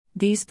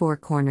These four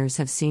corners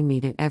have seen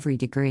me to every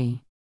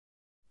degree.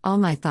 All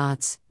my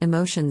thoughts,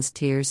 emotions,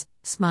 tears,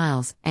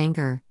 smiles,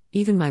 anger,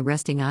 even my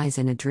resting eyes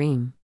in a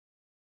dream.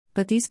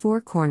 But these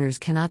four corners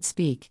cannot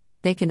speak,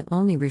 they can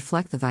only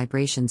reflect the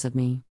vibrations of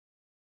me.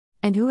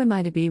 And who am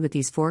I to be with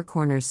these four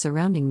corners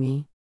surrounding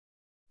me?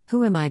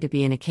 Who am I to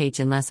be in a cage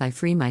unless I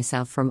free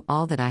myself from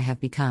all that I have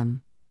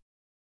become?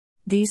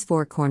 These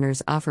four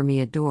corners offer me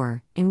a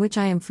door, in which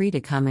I am free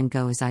to come and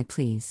go as I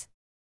please.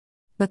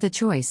 But the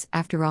choice,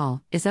 after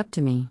all, is up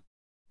to me.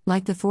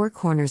 Like the four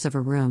corners of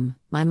a room,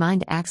 my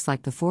mind acts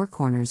like the four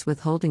corners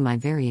withholding my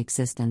very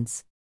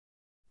existence.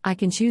 I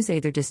can choose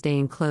either to stay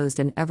enclosed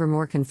and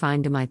evermore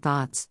confined to my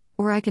thoughts,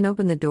 or I can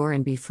open the door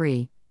and be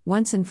free,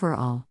 once and for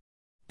all.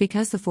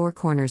 Because the four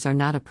corners are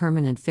not a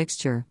permanent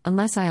fixture,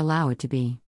 unless I allow it to be.